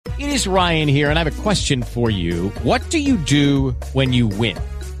is Ryan here, and I have a question for you. What do you do when you win?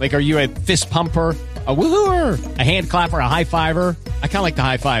 Like, are you a fist pumper, a woohooer, a hand clapper, a high fiver? I kind of like the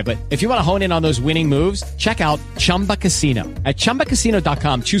high five, but if you want to hone in on those winning moves, check out Chumba Casino. At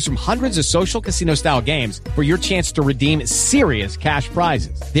ChumbaCasino.com, choose from hundreds of social casino-style games for your chance to redeem serious cash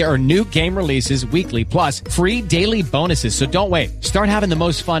prizes. There are new game releases weekly, plus free daily bonuses. So don't wait. Start having the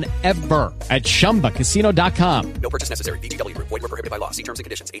most fun ever at ChumbaCasino.com. No purchase necessary. VGW. Void where prohibited by law. See terms and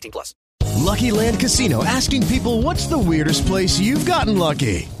conditions. 18+. Lucky Land Casino, asking people, what's the weirdest place you've gotten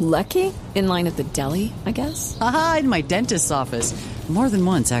lucky? Lucky? In line at the deli, I guess? Aha, in my dentist's office. More than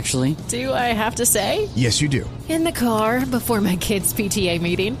once, actually. Do I have to say? Yes, you do. In the car before my kids' PTA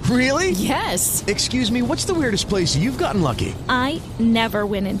meeting. Really? Yes. Excuse me, what's the weirdest place you've gotten lucky? I never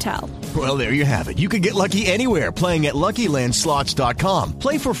win and tell. Well, there you have it. You can get lucky anywhere, playing at LuckyLandSlots.com.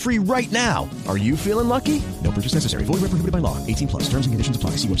 Play for free right now. Are you feeling lucky? No purchase necessary. Void where prohibited by law. 18+. Terms and conditions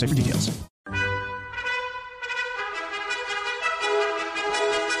apply. See website for details.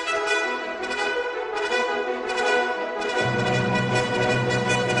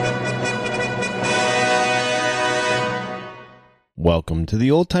 Welcome to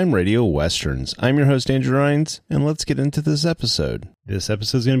the Old Time Radio Westerns. I'm your host, Andrew Rhynes, and let's get into this episode. This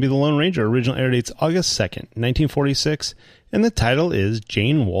episode is going to be The Lone Ranger. Original air date's August 2nd, 1946, and the title is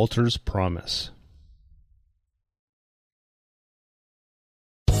Jane Walter's Promise.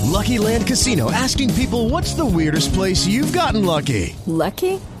 Lucky Land Casino, asking people, what's the weirdest place you've gotten lucky?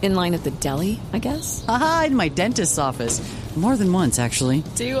 Lucky? In line at the deli, I guess? Aha, in my dentist's office. More than once, actually.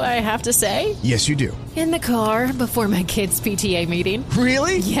 Do I have to say? Yes, you do. In the car before my kids' PTA meeting.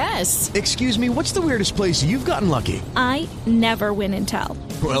 Really? Yes. Excuse me, what's the weirdest place you've gotten lucky? I never win and tell.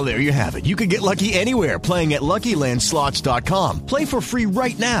 Well, there you have it. You can get lucky anywhere, playing at LuckyLandSlots.com. Play for free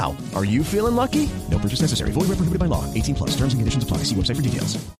right now. Are you feeling lucky? No purchase necessary. Void where prohibited by law. 18+. Terms and conditions apply. See website for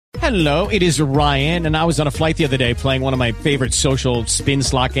details. Hello, it is Ryan, and I was on a flight the other day playing one of my favorite social spin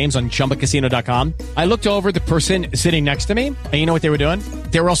slot games on ChumbaCasino.com. I looked over at the person sitting next to me, and you know what they were doing?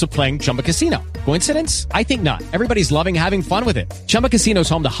 They were also playing Chumba Casino. Coincidence? I think not. Everybody's loving having fun with it. Chumba Casino is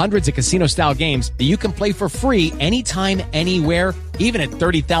home to hundreds of casino-style games that you can play for free anytime, anywhere, even at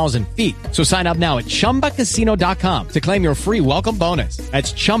 30,000 feet. So sign up now at ChumbaCasino.com to claim your free welcome bonus.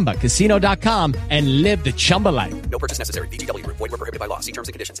 That's ChumbaCasino.com and live the Chumba life. No purchase necessary. VGW. Void where prohibited by law. See terms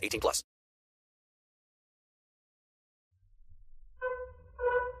and conditions. 18+.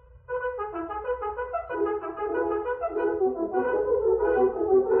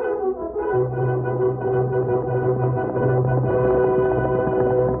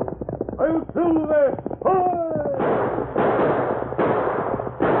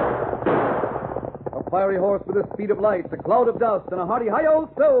 A fiery horse with the speed of light, a cloud of dust, and a hearty hi-yo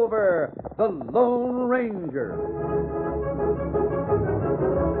Silver, the Lone Ranger.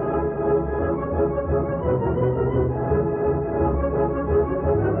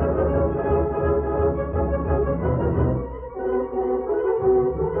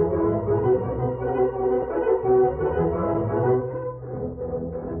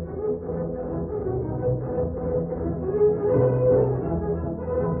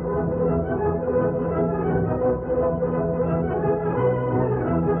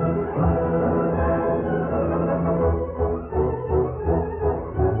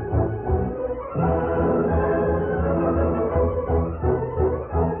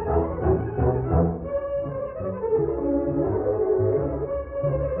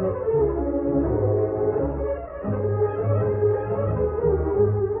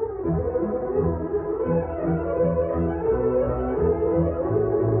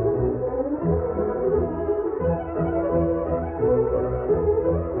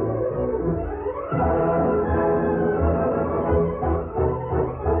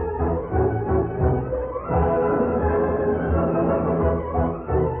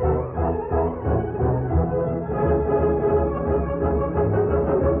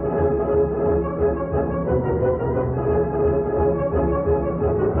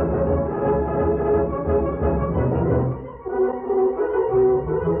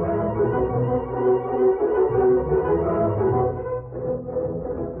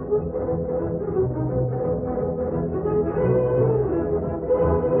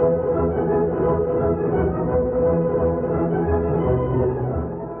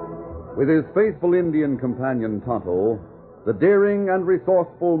 With his faithful Indian companion Tonto, the daring and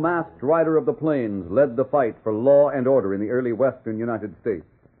resourceful masked rider of the plains led the fight for law and order in the early western United States.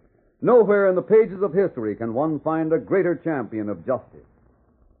 Nowhere in the pages of history can one find a greater champion of justice.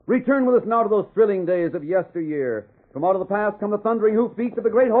 Return with us now to those thrilling days of yesteryear. From out of the past come the thundering hoofbeats of the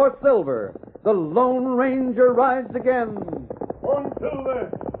great horse Silver. The Lone Ranger rides again. On Silver!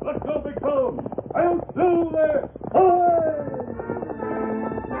 Let's go, big fellow. I'll do there. Away!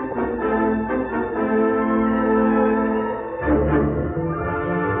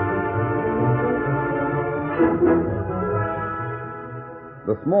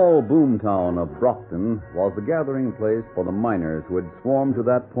 The small boom town of Brockton was the gathering place for the miners who had swarmed to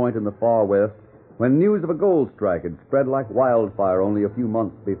that point in the far west when news of a gold strike had spread like wildfire only a few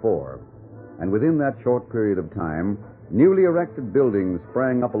months before. And within that short period of time, newly erected buildings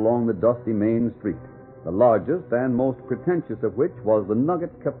sprang up along the dusty main street, the largest and most pretentious of which was the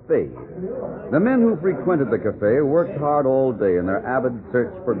Nugget Cafe. The men who frequented the cafe worked hard all day in their avid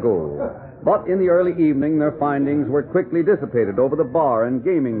search for gold. But in the early evening, their findings were quickly dissipated over the bar and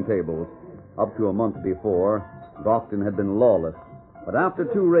gaming tables. Up to a month before, Brockton had been lawless. But after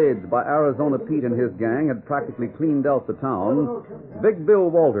 2 raids by Arizona Pete and his gang had practically cleaned out the town, Big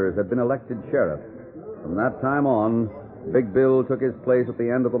Bill Walters had been elected sheriff. From that time on, Big Bill took his place at the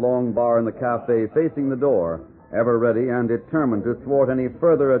end of the long bar in the cafe facing the door, ever ready and determined to thwart any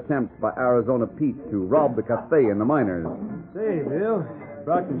further attempts by Arizona Pete to rob the cafe and the miners. Say, Bill,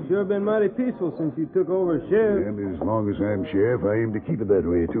 Brockton's sure been mighty peaceful since you took over as sheriff. And as long as I'm sheriff, I aim to keep it that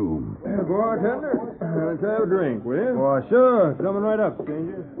way, too. Bartender, let's have a drink, will you? Why, sure. Coming right up,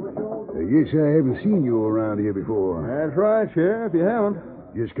 stranger. Yes, I haven't seen you around here before. That's right, Sheriff. You haven't.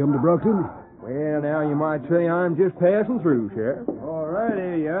 Just come to Brockton? Well, now you might say I'm just passing through, Sheriff. All right,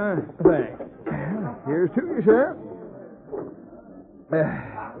 here you are. Thanks. Here's to you, Sheriff.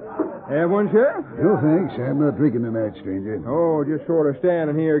 Have one, Sheriff? No, thanks. I'm not drinking tonight, stranger. Oh, just sort of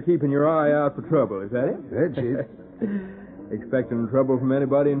standing here keeping your eye out for trouble, is that it? That's it. Expecting trouble from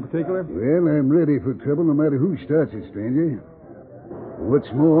anybody in particular? Well, I'm ready for trouble no matter who starts it, stranger. What's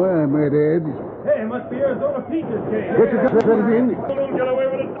more, I might add... Hey, it must be Arizona Pete this case. What you got that in? Don't get away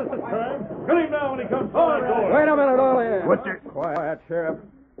with it this time. Kill him now when he comes by the door. Wait a minute, Ollie. What's it? Quiet, Sheriff.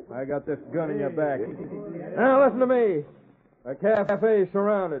 I got this gun in your back. Now, listen to me. The cafe's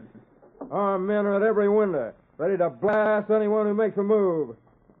surrounded. Armed men are at every window, ready to blast anyone who makes a move.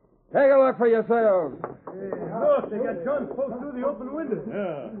 Take a look for yourselves. Look, they got guns close through the open window.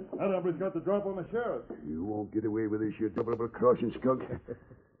 Yeah, that hombre's got the drop on the sheriff. You won't get away with this, you double-crossing skunk.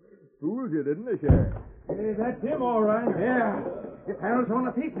 Fooled you, didn't they, Sheriff? Hey, that's him, all right. Yeah. It's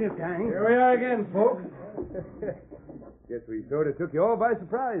Arizona Pete and his gang. Here we are again, folks. Guess we sort of took you all by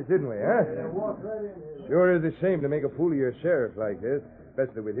surprise, didn't we, huh? Yeah, walk right in here. Sure is a shame to make a fool of your sheriff like this,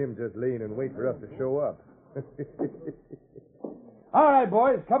 especially with him just laying in wait for us to show up. All right,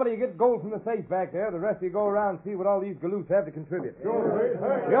 boys. A couple of you get gold from the safe back there. The rest of you go around and see what all these galoofs have to contribute. We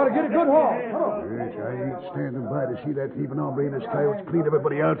ought to get a good haul. Come on. Yes, I ain't standing by to see that thieving hombre and his coyotes clean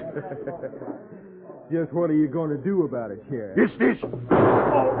everybody out. Just what are you going to do about it, Sheriff? This.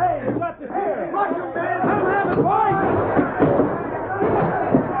 Oh, hey, you got the sheriff. Rush him, man. Let him have it, boys.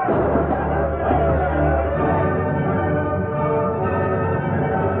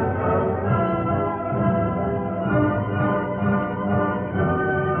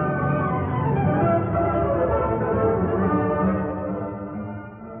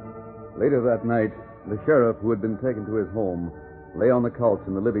 Later that night, the sheriff, who had been taken to his home, lay on the couch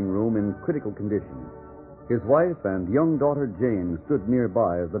in the living room in critical condition. His wife and young daughter Jane stood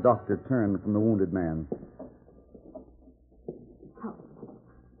nearby as the doctor turned from the wounded man.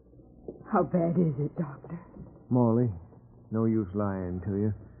 How bad is it, Doctor? Molly, no use lying to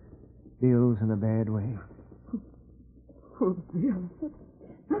you. Bill's in a bad way. Oh, Bill.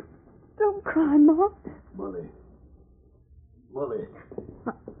 Don't cry, Ma. Molly.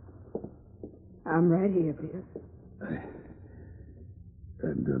 I'm right here, Bill.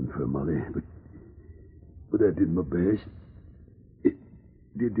 I'm done for, Molly, but I did my best.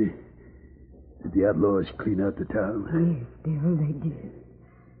 Did the outlaws clean out the town? Yes, Bill, they did.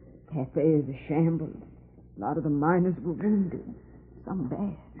 Cafe is a shambles. A lot of the miners were wounded. Some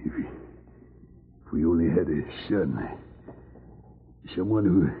bad. If we only had a son, someone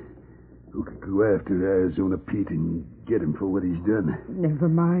who could go after Arizona Pete and get him for what he's done. Never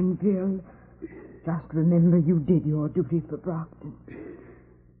mind, Bill. Just remember you did your duty for Brockton.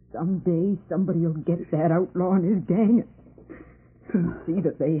 Someday somebody will get that outlaw and his gang and see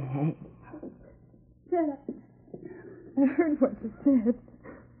that they hang. Dad, I heard what you said.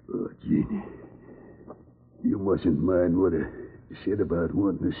 Oh, Jeannie, you mustn't mind what I said about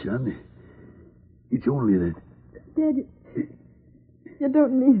wanting a son. It's only that... Dad, you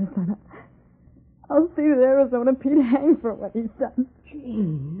don't need a son. I'll see that Arizona Pete hangs for what he's done.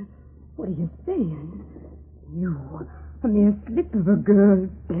 Jane, what are you saying? You, a mere slip of a girl,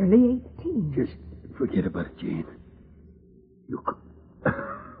 barely 18. Just forget about it, Jane.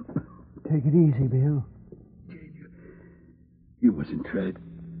 Take it easy, Bill. Jane, you mustn't try it.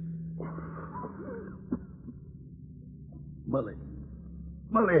 Molly.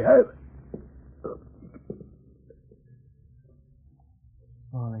 Molly, have it.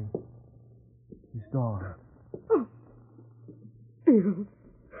 Molly. He's gone. Bill.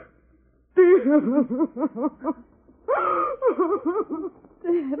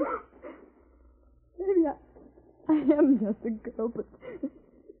 Dad. Maybe I am just a girl, but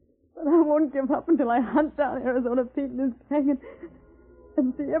I won't give up until I hunt down Arizona Pete and his gang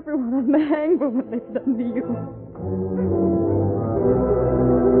and see every one of them hang for what they've done to you.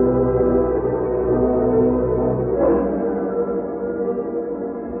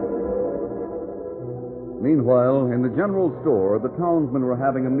 Meanwhile, in the general store, the townsmen were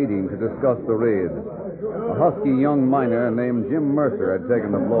having a meeting to discuss the raid. A husky young miner named Jim Mercer had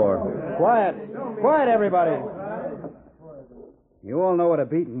taken the floor. Quiet. Quiet, everybody. You all know what a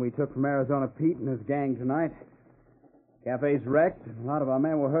beating we took from Arizona Pete and his gang tonight. Cafe's wrecked, and a lot of our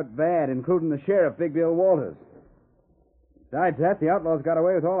men were hurt bad, including the sheriff, Big Bill Walters. Besides that, the outlaws got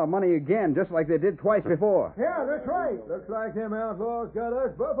away with all our money again, just like they did twice before. Yeah, that's right. Looks like them outlaws got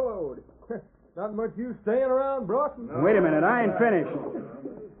us buffaloed. Not much use staying around Brockton. Wait a minute, I ain't finished.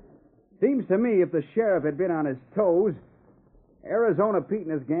 Seems to me if the sheriff had been on his toes, Arizona Pete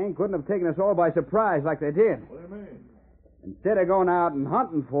and his gang couldn't have taken us all by surprise like they did. What do you mean? Instead of going out and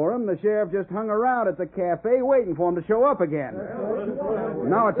hunting for him, the sheriff just hung around at the cafe waiting for him to show up again.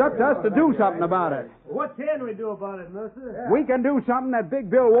 Now it's up to us to do something about it. What can we do about it, Mercer? We can do something that Big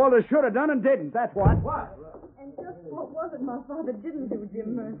Bill Walters should have done and didn't. That's what. What? And just what was it my father didn't do,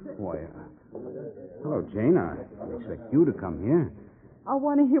 Jim Mercer? Why, hello, Jane. I expect you to come here. I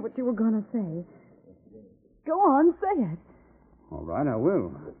want to hear what you were going to say. Go on, say it. All right, I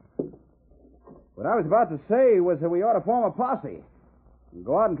will. What I was about to say was that we ought to form a posse and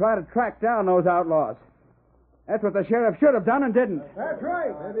go out and try to track down those outlaws. That's what the sheriff should have done and didn't. That's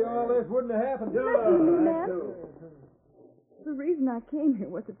right. Maybe all this wouldn't have happened. Listen to me, man. The reason I came here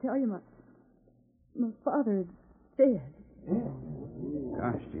was to tell you my father is dead.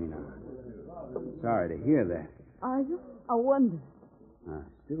 Gosh, Gina. Sorry to hear that. Are you? I wonder. I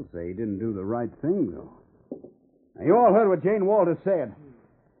still say he didn't do the right thing, though. Now, you all heard what Jane Walters said.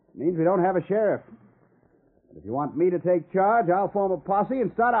 It means we don't have a sheriff. But if you want me to take charge, I'll form a posse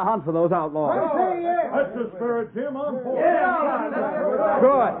and start a hunt for those outlaws. That's the spirit, Jim. I'm for it.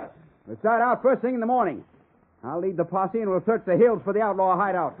 Good. We'll start out first thing in the morning. I'll lead the posse and we'll search the hills for the outlaw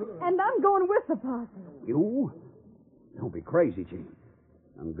hideout. And I'm going with the posse. You? Don't be crazy, Jane.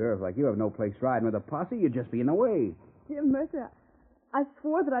 Some girls like you have no place riding with a posse. You'd just be in the way. Jim Mercer, I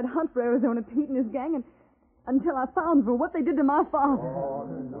swore that I'd hunt for Arizona Pete and his gang until I found for what they did to my father.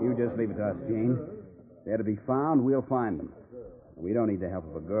 You just leave it to us, Jane. If they're to be found, we'll find them. We don't need the help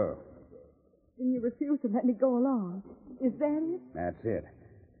of a girl. Then you refuse to let me go along. Is that it? That's it.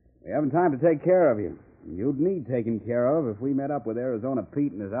 We haven't time to take care of you. You'd need taken care of if we met up with Arizona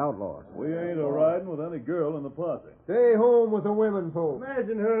Pete and his outlaws. We ain't a-riding with any girl in the posse. Stay home with the women folks.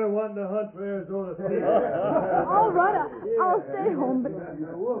 Imagine her wanting to hunt for Arizona Pete. All right, I'll stay home,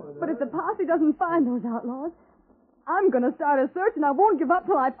 but if the posse doesn't find those outlaws, I'm going to start a search, and I won't give up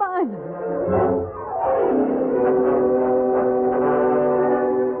till I find them.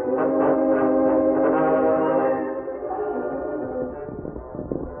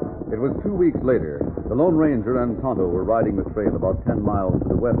 It was 2 weeks later. The Lone Ranger and Tonto were riding the trail about 10 miles to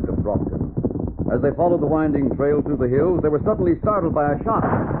the west of Brockton. As they followed the winding trail through the hills, they were suddenly startled by a shot.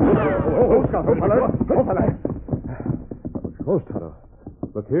 Oh, Tonto, fella. Oh, fella. That was close, Tonto.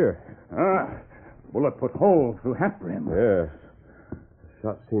 Look here. Bullet put hole through half-brim. Yes. The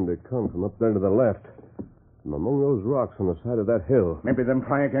shot seemed to come from up there to the left. From among those rocks on the side of that hill. Maybe them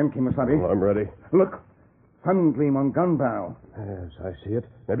try again, Kimasabi. Well, I'm ready. Look. Sun gleam on gun bow. Yes, I see it.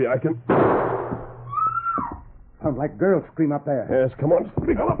 Maybe I can... Sounds like girls scream up there. Yes, come on.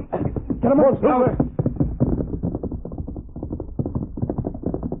 Speak up. Get them on, Silver.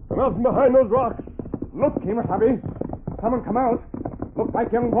 Come out from behind those rocks. Look, Kimasabi. Someone come out. Look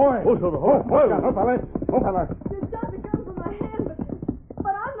like young boy. Oh, Silver. Oh, fella. Oh, fella. You shot the gun from my hand,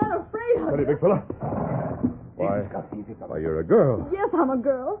 but I'm not afraid of Ready, you. big fella? Why, you're a girl. Yes, I'm a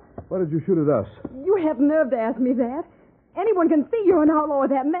girl. Why did you shoot at us? You have nerve to ask me that. Anyone can see you're an outlaw with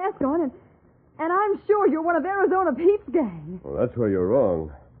that mask on, and I'm sure you're one of Arizona Pete's gang. Well, that's where you're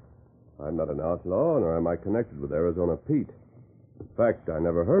wrong. I'm not an outlaw, nor am I connected with Arizona Pete. In fact, I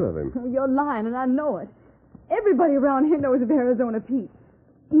never heard of him. Oh, you're lying, and I know it. Everybody around here knows of Arizona Pete.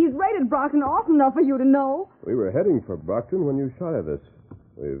 He's raided Brockton often enough for you to know. We were heading for Brockton when you shot at us.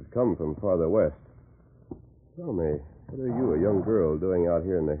 We've come from farther west. Tell me, what are you, a young girl, doing out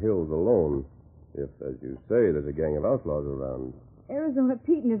here in the hills alone? If, as you say, there's a gang of outlaws around. Arizona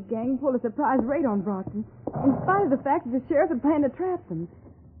Pete and his gang pulled a surprise raid on Brockton, in spite of the fact that the sheriff had planned to trap them.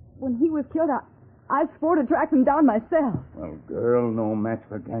 When he was killed, I swore to track them down myself. Well, girl, no match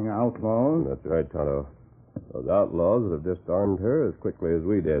for a gang of outlaws. That's right, Tonto. Those outlaws that have disarmed her as quickly as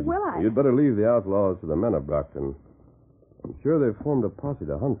we did. Well, You'd better leave the outlaws to the men of Brockton. I'm sure they've formed a posse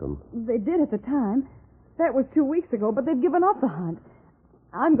to hunt them. They did at the time. That was 2 weeks ago, but they've given up the hunt.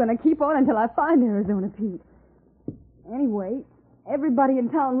 I'm going to keep on until I find Arizona Pete. Anyway, everybody in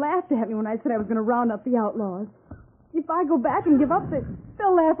town laughed at me when I said I was going to round up the outlaws. If I go back and give up,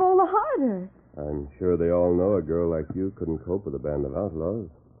 they'll laugh all the harder. I'm sure they all know a girl like you couldn't cope with a band of outlaws.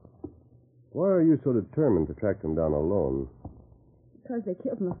 Why are you so determined to track them down alone? Because they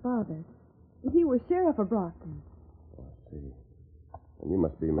killed my father. He was sheriff of Brockton. I see. And you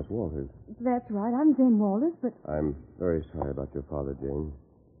must be Miss Walters. That's right. I'm Jane Walters, but... I'm very sorry about your father, Jane.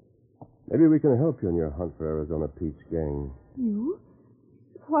 Maybe we can help you in your hunt for Arizona Pete's gang. You?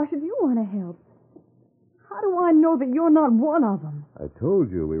 Why should you want to help? How do I know that you're not one of them? I told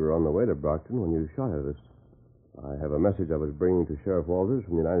you we were on the way to Brockton when you shot at us. I have a message I was bringing to Sheriff Walters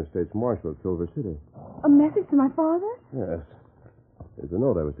from the United States Marshal at Silver City. A message to my father? Yes. There's a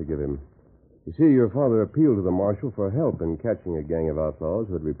note I was to give him. You see, your father appealed to the Marshal for help in catching a gang of outlaws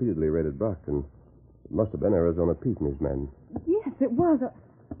who had repeatedly raided Brockton. It must have been Arizona Pete and his men. Yes, it was.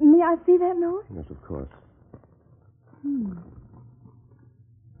 May I see that note? Yes, of course.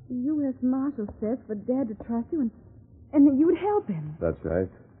 The U.S. Marshal says for Dad to trust you and that you'd help him. That's right.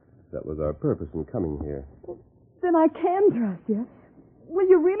 That was our purpose in coming here. Then I can trust you. Will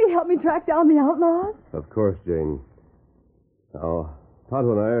you really help me track down the outlaws? Of course, Jane. Now,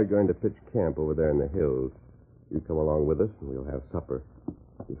 Tonto and I are going to pitch camp over there in the hills. You come along with us, and we'll have supper.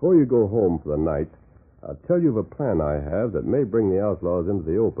 Before you go home for the night, I'll tell you of a plan I have that may bring the outlaws into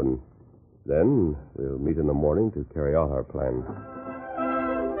the open. Then we'll meet in the morning to carry out our plan.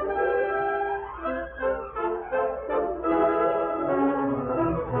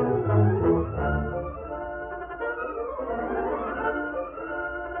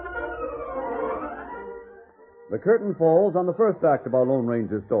 The curtain falls on the first act of our Lone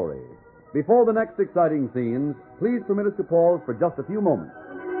Ranger story. Before the next exciting scenes, please permit us to pause for just a few moments.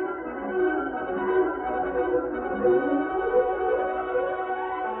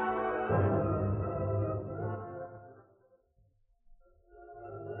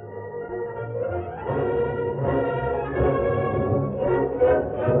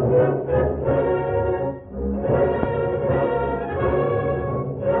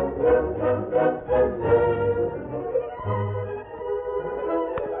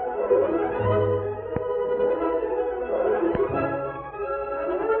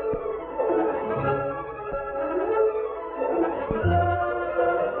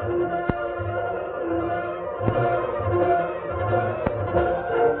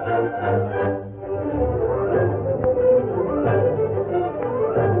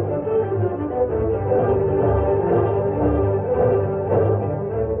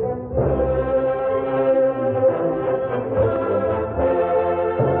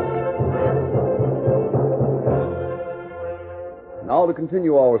 Now to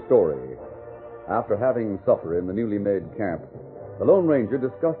continue our story. After having supper in the newly made camp, the Lone Ranger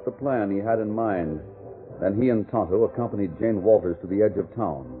discussed the plan he had in mind. Then he and Tonto accompanied Jane Walters to the edge of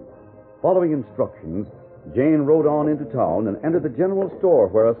town. Following instructions, Jane rode on into town and entered the general store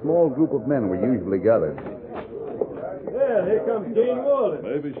where a small group of men were usually gathered. Yeah, here comes Jane Walters.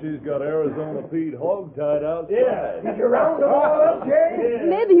 Maybe she's got Arizona Pete hog-tied outside. Yeah. Did you round them all up, Jane?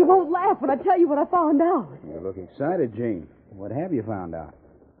 Maybe you won't laugh when I tell you what I found out. You look excited, Jane. What have you found out?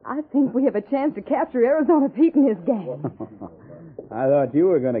 I think we have a chance to capture Arizona Pete and his gang. I thought you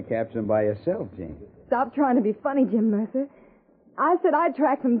were going to capture him by yourself, Jane. Stop trying to be funny, Jim Mercer. I said I'd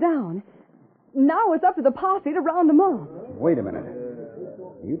track them down. Now it's up to the posse to round them up. Wait a minute.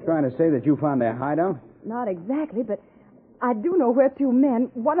 Are you trying to say that you found their hideout? Not exactly, but I do know where two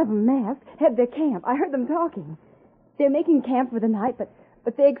men, one of them masked, had their camp. I heard them talking. They're making camp for the night, but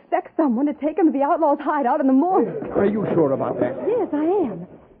they expect someone to take them to the outlaws' hideout in the morning. Are you sure about that? Yes, I am.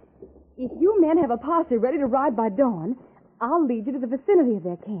 If you men have a posse ready to ride by dawn, I'll lead you to the vicinity of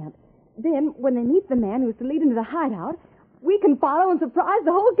their camp. Then, when they meet the man who's to lead them to the hideout, we can follow and surprise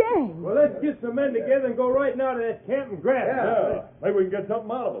the whole gang. Well, let's get some men together and go right now to that camp and grab them. Maybe we can get something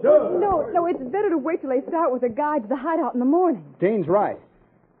out of it. No, it's better to wait till they start with a guide to the hideout in the morning. Jane's right.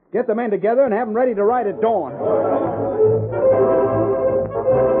 Get the men together and have them ready to ride at dawn.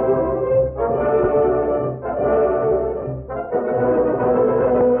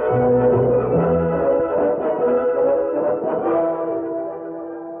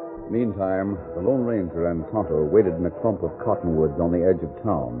 Meantime, the Lone Ranger and Tonto waited in a clump of cottonwoods on the edge of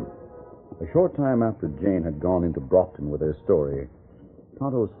town. A short time after Jane had gone into Brockton with her story,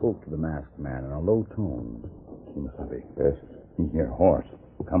 Tonto spoke to the masked man in a low tone. Kimasabi. Yes? He hear horse.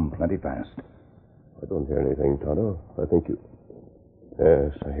 Come plenty fast. I don't hear anything, Tonto. I think you...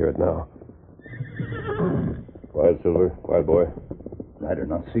 Yes, I hear it now. Quiet, Silver. Quiet, boy. Rider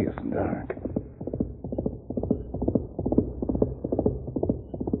not see us in dark.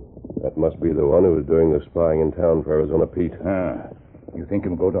 That must be the one who was doing the spying in town for Arizona Pete. You think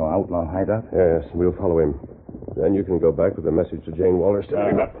he'll go to our outlaw hideout? Yes, we'll follow him. Then you can go back with a message to Jane Walters.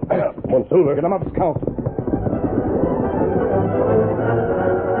 Come on, Silver. Get him up, Scout.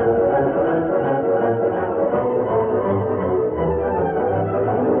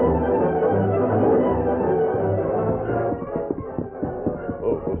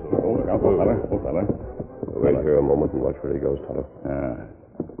 Wait here a moment and watch where he goes, Tonto.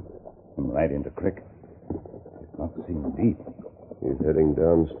 Come right into creek. It's not seen deep. He's heading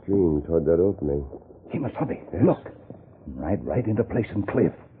downstream toward that opening. Kimasabi, look. Right into place and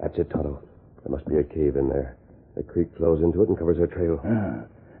cliff. That's it, Tonto. There must be a cave in there. The creek flows into it and covers our trail.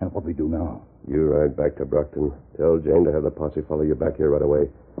 And what we do now? You ride back to Brockton. Tell Jane to have the posse follow you back here right away.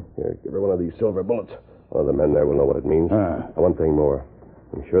 Here, give her one of these silver bullets. One of the men there will know what it means. And one thing more.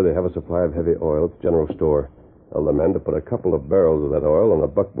 I'm sure they have a supply of heavy oil at the general store. Tell the men to put a couple of barrels of that oil on a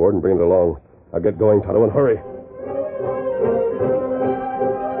buckboard and bring it along. I'll get going, Tonto, and hurry.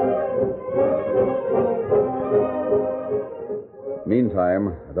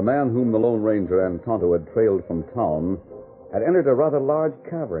 Meantime, the man whom the Lone Ranger and Tonto had trailed from town had entered a rather large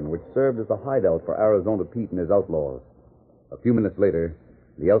cavern which served as a hideout for Arizona Pete and his outlaws. A few minutes later,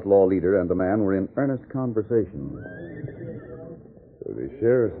 the outlaw leader and the man were in earnest conversation. So the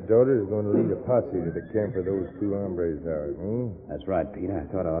sheriff's daughter is going to lead a posse to the camp of those two hombres, Howard, That's right, Peter. I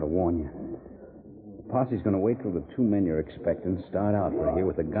thought I ought to warn you. The posse's going to wait till the two men you're expecting start out for here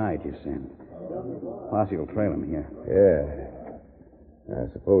with the guide you send. Posse will trail him here. Yeah. I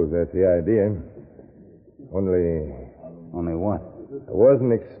suppose that's the idea. Only what? I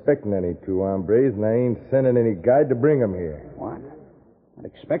wasn't expecting any two hombres, and I ain't sending any guide to bring them here. What? Not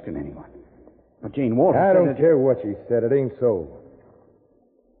expecting anyone. But Jane Walters... I don't care what she said. It ain't so.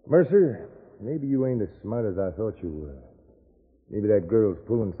 Mercer, maybe you ain't as smart as I thought you were. Maybe that girl's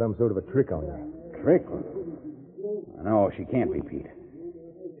pulling some sort of a trick on you. Trick? No, she can't be, Pete.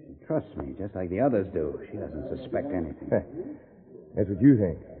 She trusts me just like the others do. She doesn't suspect anything. That's what you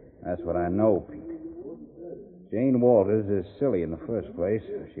think. That's what I know, Pete. Jane Walters is silly in the first place.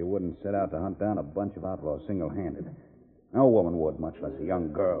 She wouldn't set out to hunt down a bunch of outlaws single-handed. No woman would, much less a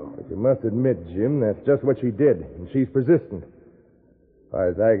young girl. But you must admit, Jim, that's just what she did, and she's persistent. As far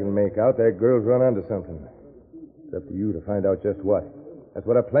as I can make out, that girl's run onto something. It's up to you to find out just what. That's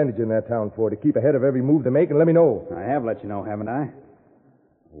what I planted you in that town for, to keep ahead of every move they make and let me know. I have let you know, haven't I? I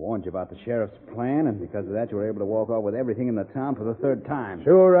warned you about the sheriff's plan, and because of that, you were able to walk off with everything in the town for the third time.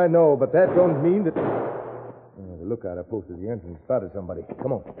 Sure, I know, but that don't mean that... The lookout I posted at the entrance spotted somebody.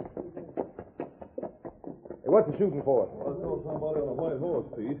 Come on. Hey, what's he shooting for? I saw somebody on a white horse,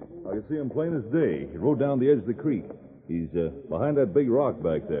 Pete. I could see him plain as day. He rode down the edge of the creek. He's behind that big rock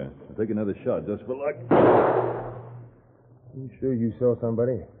back there. I'll take another shot just for luck. You sure you saw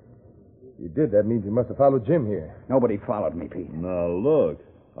somebody? If you did, that means you must have followed Jim here. Nobody followed me, Pete. Now, look.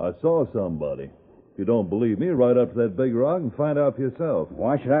 I saw somebody. If you don't believe me, ride up to that big rock and find out for yourself.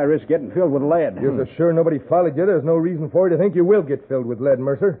 Why should I risk getting filled with lead? You're so sure nobody followed you, there's no reason for you to think you will get filled with lead,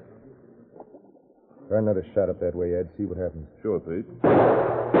 Mercer. Try another shot up that way, Ed. See what happens. Sure, Pete.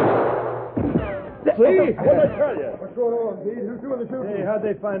 See? What'd I tell you? What's going on, Pete? Who's doing the shooting? Hey, how'd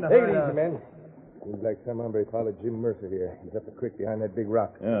they find the Take it hideout? easy, man. Seems like some hombre followed Jim Mercer here. He's up the creek behind that big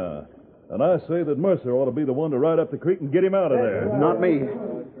rock. Yeah. And I say that Mercer ought to be the one to ride up the creek and get him out of there. Not me.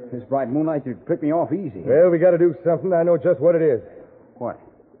 This bright moonlight would pick me off easy. Well, we got to do something. I know just what it is. What?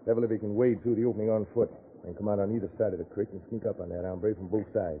 Devil, if he can wade through the opening on foot and come out on either side of the creek and sneak up on that hombre from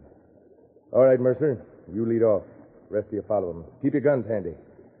both sides. All right, Mercer. You lead off. The rest of you follow him. Keep your guns handy.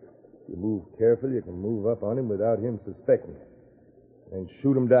 If you move carefully, you can move up on him without him suspecting. And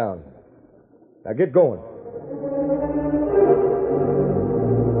shoot him down. Now get going.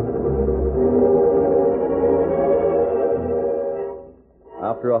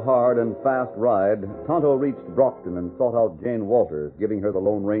 After a hard and fast ride, Tonto reached Brockton and sought out Jane Walters, giving her the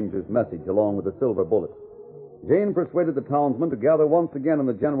Lone Ranger's message along with the silver bullet. Jane persuaded the townsmen to gather once again in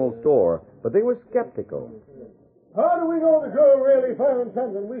the general store, but they were skeptical. How do we know the girl really found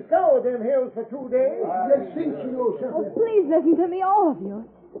something? We scoured them hills for 2 days. Just think she knows something. Oh, please listen to me, all of you.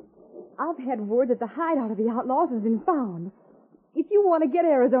 I've had word that the hideout of the outlaws has been found. If you want to get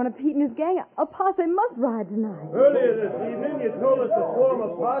Arizona Pete and his gang, a posse must ride tonight. Earlier this evening, you told us to form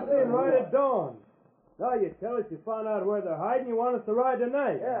a posse and ride at dawn. Now you tell us you found out where they're hiding, you want us to ride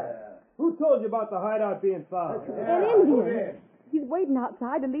tonight. Yeah. Who told you about the hideout being found? An Indian. He's waiting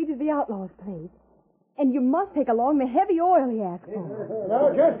outside to lead you to the outlaw's place. And you must take along the heavy oil he asked for.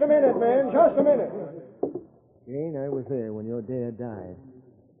 Now, just a minute, man, just a minute. Jane, I was there when your dad died.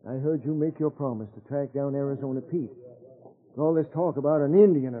 I heard you make your promise to track down Arizona Pete. All this talk about an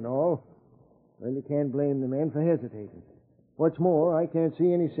Indian and all, well, you can't blame the men for hesitating. What's more, I can't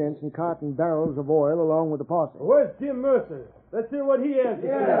see any sense in carting barrels of oil along with the posse. Where's Jim Mercer? Let's hear what he has to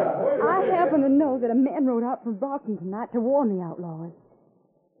say. I happen to know that a man rode out from Brockton tonight to warn the outlaws.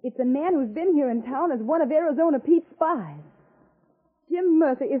 It's a man who's been here in town as one of Arizona Pete's spies. Jim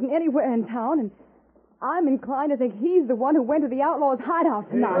Mercer isn't anywhere in town, and I'm inclined to think he's the one who went to the outlaws' hideout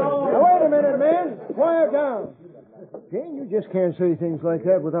tonight. Now, wait a minute, man. Quiet down. Jane, you just can't say things like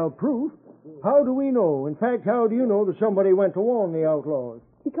that without proof. How do we know? In fact, how do you know that somebody went to warn the outlaws?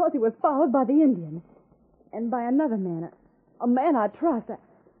 Because he was followed by the Indian. And by another man. A man I trust.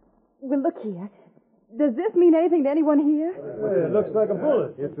 Well, look here. Does this mean anything to anyone here? Well, it looks like a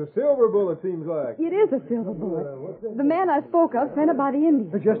bullet. It's a silver bullet, seems like. It is a silver bullet. The man I spoke of sent it by the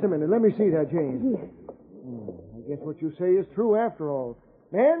Indian. Just a minute. Let me see that, Jane. Here. I guess what you say is true after all.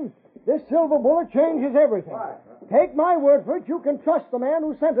 Men, this silver bullet changes everything. Take my word for it, you can trust the man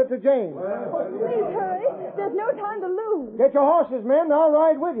who sent it to Jane. Please hurry. There's no time to lose. Get your horses, men, and I'll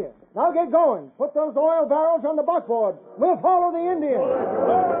ride with you. Now get going. Put those oil barrels on the buckboard. We'll follow the Indian.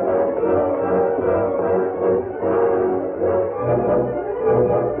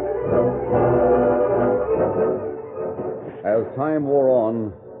 As time wore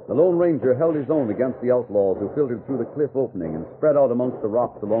on, the Lone Ranger held his own against the outlaws who filtered through the cliff opening and spread out amongst the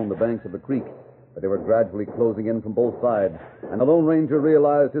rocks along the banks of the creek. But they were gradually closing in from both sides, and the Lone Ranger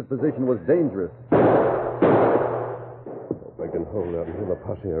realized his position was dangerous. Hope I can hold out until the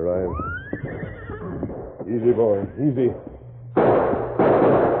posse arrives. Easy, boy, easy.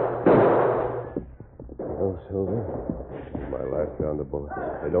 Oh, Silver. My last round of bullets.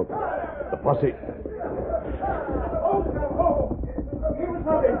 They don't... The posse.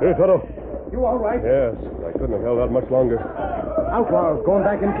 Here, Toto. You all right? Yes, I couldn't have held out much longer. Outlaws going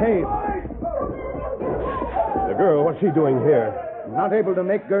back in cave. The girl, what's she doing here? Not able to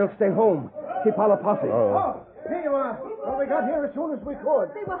make girls stay home. Keep all a posse. Oh. Here you are. Well, we got here as soon as we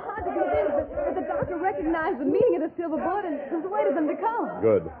could. They were hard to convince, but the doctor recognized the meaning of the silver bullet and persuaded them to come.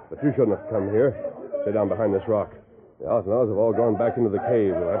 Good. But you shouldn't have come here. Stay down behind this rock. The outlaws have all gone back into the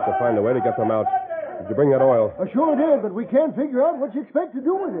cave. We'll have to find a way to get them out. Did you bring that oil? I sure did, but we can't figure out what you expect to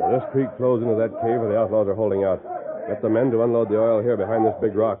do with it. This creek flows into that cave where the outlaws are holding out. Get the men to unload the oil here behind this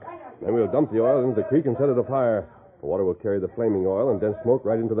big rock. Then we'll dump the oil into the creek and set it afire. The water will carry the flaming oil and dense smoke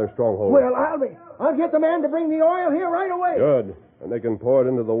right into their stronghold. Well, I'll get the man to bring the oil here right away. Good. And they can pour it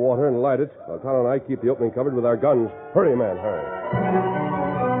into the water and light it, while Tonto and I keep the opening covered with our guns. Hurry, man, hurry.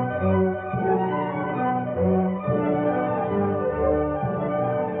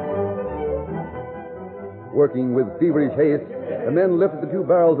 Working with feverish haste, the men lifted the 2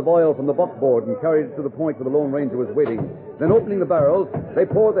 barrels of oil from the buckboard and carried it to the point where the Lone Ranger was waiting. Then, opening the barrels, they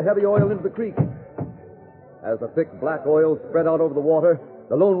poured the heavy oil into the creek. As the thick black oil spread out over the water,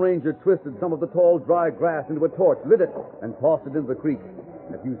 the Lone Ranger twisted some of the tall, dry grass into a torch, lit it, and tossed it into the creek.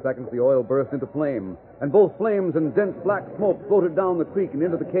 In a few seconds, the oil burst into flame, and both flames and dense black smoke floated down the creek and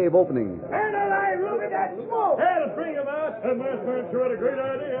into the cave opening. Man alive, look at that smoke! That'll bring them out. That last man sure had a great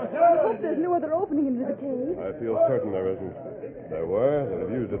idea. I hope there's no other opening into the cave. I feel certain there isn't. There were. They'd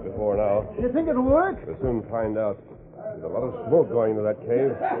have used it before now. You think it'll work? We'll soon find out. There's a lot of smoke going into that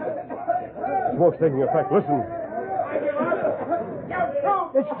cave. The smoke's taking effect. Listen.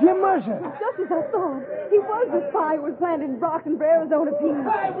 It's Jim Mercer. Just as I thought. He was the spy who was planted in Brockton for Arizona Pete.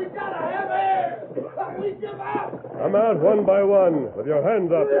 Hey, we gotta have air! We give out! Come out one by one with your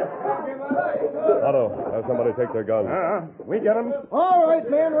hands up. Otto, have somebody take their guns. We get them. All right,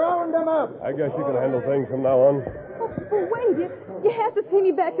 man, round them up. I guess you can handle things from now on. Oh, wait. You have to see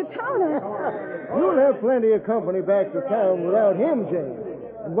me back to town. You'll have plenty of company back to town without him, Jane.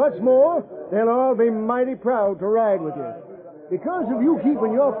 And what's more, they'll all be mighty proud to ride with you. Because of you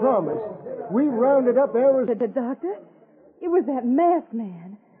keeping your promise, we've rounded up Arizona. The doctor? It was that masked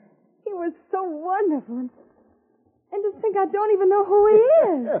man. He was so wonderful. And to think I don't even know who he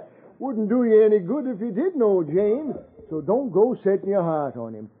is. Wouldn't do you any good if you did know, Jane. So don't go setting your heart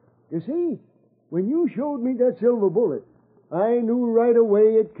on him. You see, when you showed me that silver bullet, I knew right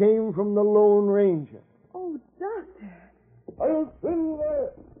away it came from the Lone Ranger. Oh, Doctor. I'll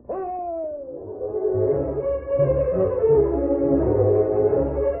Silver!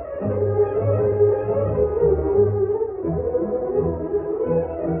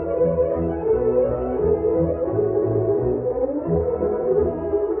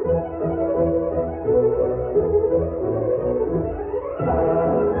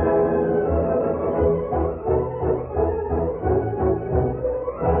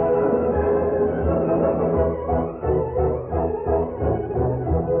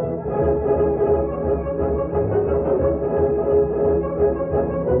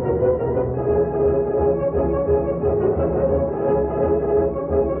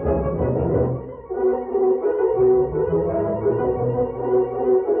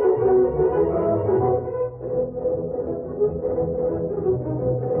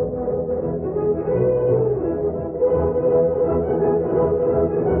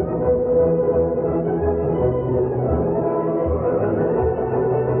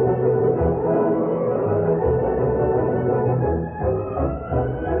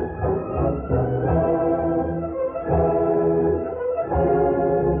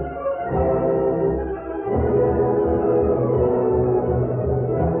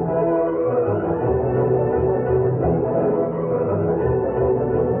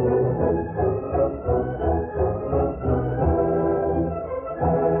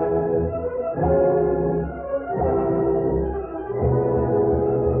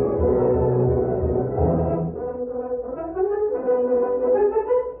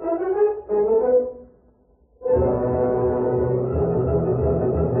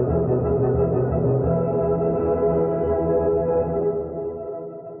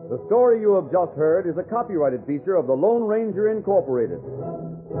 you have just heard is a copyrighted feature of the Lone Ranger Incorporated.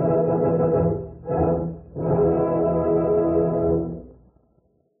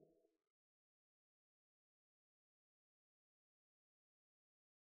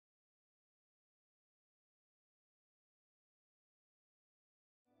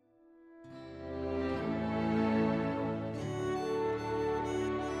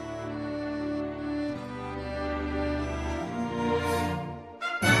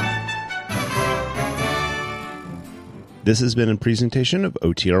 This has been a presentation of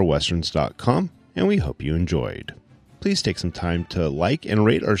OTRWesterns.com, and we hope you enjoyed. Please take some time to like and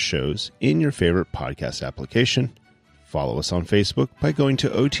rate our shows in your favorite podcast application. Follow us on Facebook by going to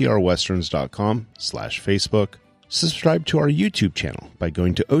OTRWesterns.com/Facebook. Subscribe to our YouTube channel by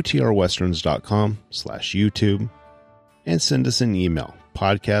going to OTRWesterns.com/YouTube. And send us an email,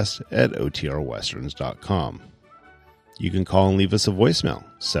 podcast@OTRWesterns.com. You can call and leave us a voicemail,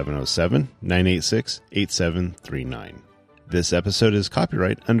 707-986-8739. This episode is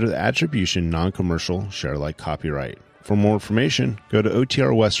copyright under the Attribution Non-Commercial Share-alike copyright. For more information, go to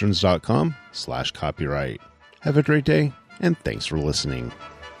OTRWesterns.com/copyright. Have a great day, and thanks for listening.